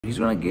He's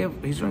gonna give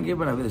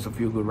Benavidez a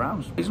few good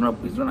rounds. He's gonna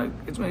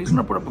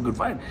put up a good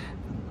fight.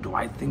 Do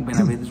I think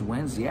Benavidez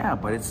wins? Yeah,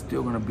 but it's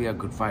still gonna be a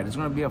good fight. It's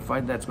gonna be a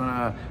fight that's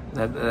gonna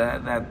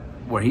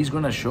where he's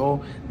gonna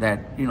show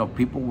that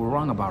people were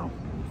wrong about him.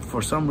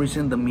 For some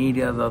reason, the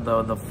media,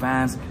 the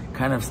fans,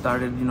 kind of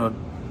started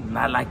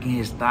not liking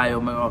his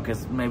style.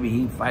 Because maybe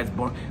he fights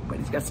boring, but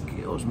he's got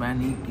skills, man.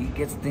 He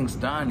gets things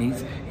done.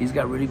 He's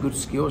got really good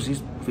skills.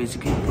 He's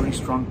physically pretty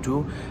strong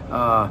too.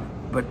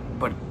 But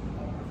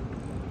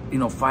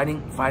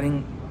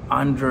fighting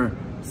under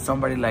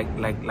somebody like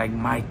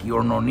Mikey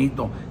or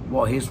Nonito,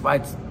 well, his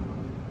fights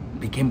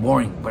became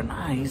boring. But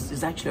nah,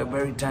 he's actually a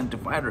very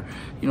talented fighter.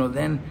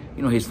 Then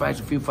his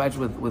fights, a few fights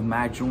with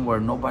Matchroom where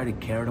nobody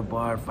cared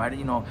about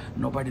fighting.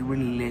 Nobody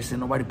really listened,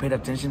 nobody paid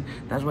attention.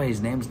 That's why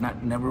his name's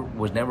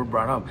was never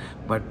brought up.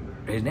 But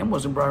his name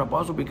wasn't brought up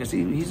also because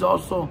he's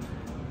also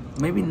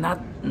maybe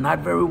not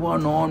very well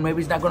known.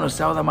 Maybe he's not going to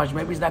sell that much.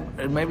 Maybe he's not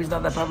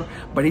that popular.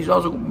 But he's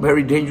also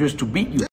very dangerous to beat you.